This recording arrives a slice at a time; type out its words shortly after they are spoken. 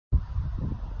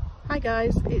Hi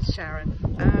guys, it's Sharon.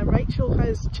 Rachel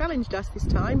has challenged us this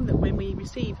time that when we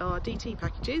receive our DT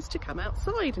packages to come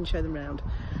outside and show them around.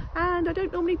 And I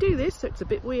don't normally do this, so it's a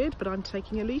bit weird, but I'm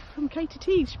taking a leaf from Katie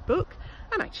T's book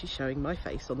and actually showing my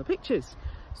face on the pictures.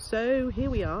 So here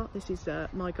we are. This is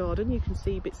my garden. You can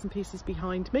see bits and pieces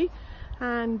behind me,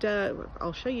 and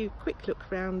I'll show you a quick look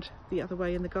around the other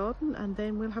way in the garden, and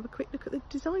then we'll have a quick look at the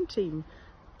design team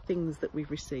things that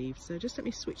we've received. So just let me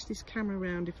switch this camera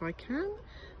around if I can,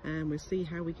 and we'll see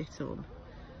how we get on.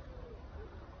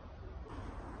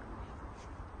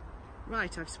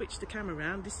 Right, I've switched the camera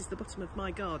around. This is the bottom of my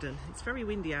garden. It's very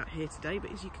windy out here today,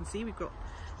 but as you can see, we've got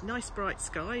nice bright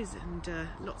skies and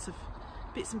lots of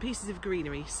bits and pieces of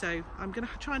greenery. So I'm going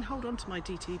to try and hold on to my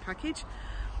DT package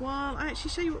while I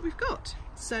actually show you what we've got.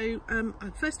 So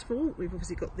first of all, we've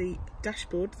obviously got the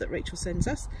dashboard that Rachel sends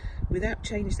us. Without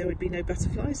change there would be no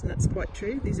butterflies, and that's quite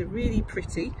true. These are really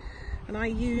pretty, and I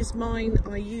use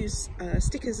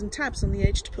stickers and tabs on the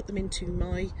edge to put them into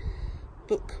my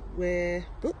book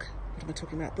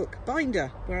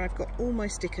binder, where I've got all my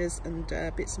stickers and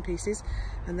bits and pieces,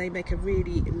 and they make a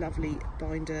really lovely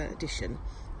binder addition.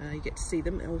 You get to see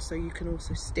them. Also, you can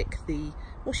also stick the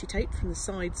washi tape from the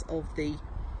sides of the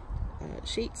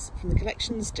sheets from the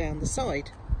collections down the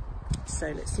side.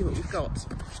 So let's see what we've got.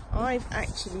 I've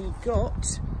actually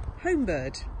got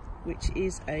Homebird, which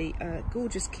is a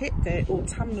gorgeous kit. They're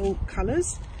autumnal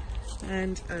colours,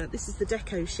 and this is the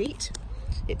deco sheet.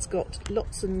 It's got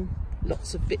lots and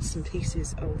lots of bits and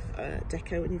pieces of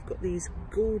deco, and you've got these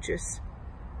gorgeous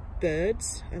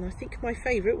birds, and I think my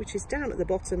favourite, which is down at the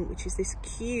bottom, which is this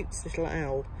cute little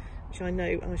owl, which I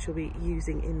know I shall be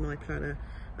using in my planner.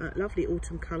 Lovely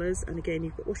autumn colours, and again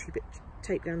you've got washi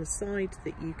tape down the side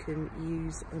that you can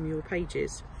use on your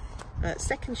pages.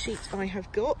 Second sheet I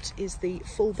have got is the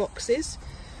full boxes.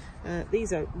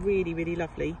 These are really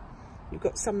lovely. You've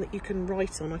got some that you can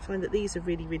write on. I find that these are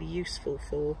really useful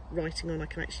for writing on. I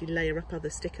can actually layer up other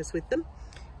stickers with them.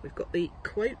 We've got the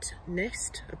quote,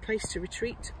 Nest, a place to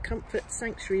retreat, comfort,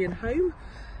 sanctuary and home.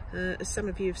 As some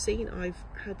of you have seen, we've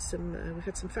had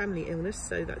some family illness,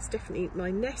 so that's definitely, my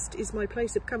nest is my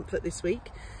place of comfort this week.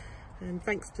 And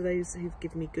thanks to those who've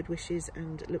given me good wishes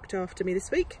and looked after me this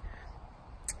week.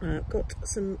 Got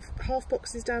some half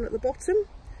boxes down at the bottom,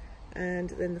 and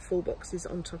then the full boxes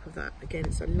on top of that. Again,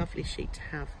 it's a lovely sheet to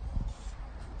have.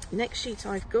 Next sheet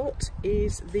I've got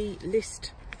is the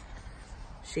list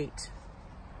sheet.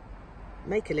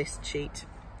 Make a list sheet.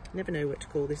 Never know what to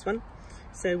call this one.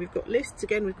 So we've got lists.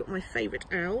 Again, we've got my favourite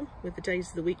owl with the days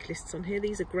of the week lists on here.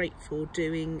 These are great for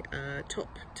doing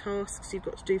top tasks you've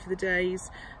got to do for the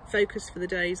days, focus for the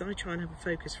days. I try and have a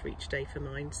focus for each day for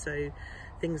mine. So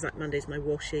things like Monday's my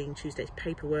washing, Tuesday's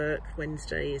paperwork,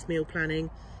 Wednesday is meal planning,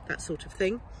 that sort of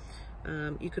thing.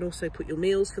 You can also put your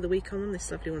meals for the week on them.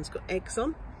 This lovely one's got eggs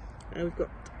on. We've got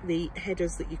the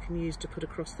headers that you can use to put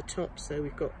across the top. So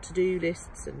we've got to-do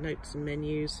lists and notes and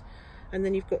menus. And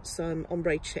then you've got some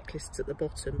ombre checklists at the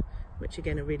bottom, which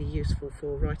again are really useful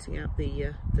for writing out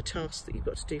the tasks that you've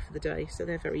got to do for the day. So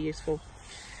they're very useful.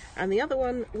 And the other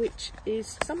one, which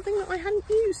is something that I hadn't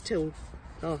used till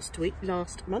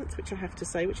last month, which I have to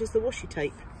say, which is the washi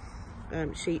tape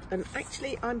sheet. And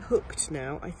actually I'm hooked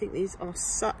now. I think these are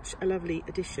such a lovely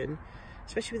addition,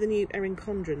 especially with the new Erin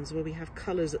Condrens, where we have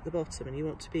colours at the bottom, and you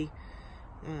want to be,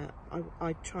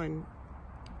 I try and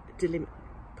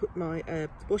put my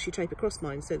washi tape across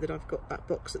mine so that I've got that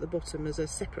box at the bottom as a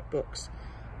separate box,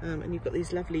 and you've got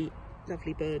these lovely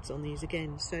birds on these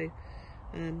again. So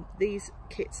these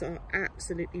kits are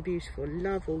absolutely beautiful.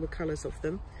 Love all the colours of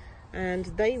them, and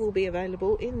they will be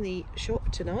available in the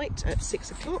shop tonight at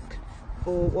 6 o'clock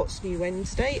for What's New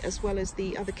Wednesday, as well as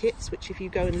the other kits, which if you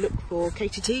go and look for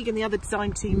Katie Teague and the other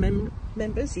design team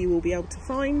members, you will be able to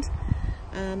find.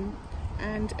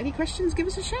 And any questions, give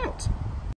us a shout.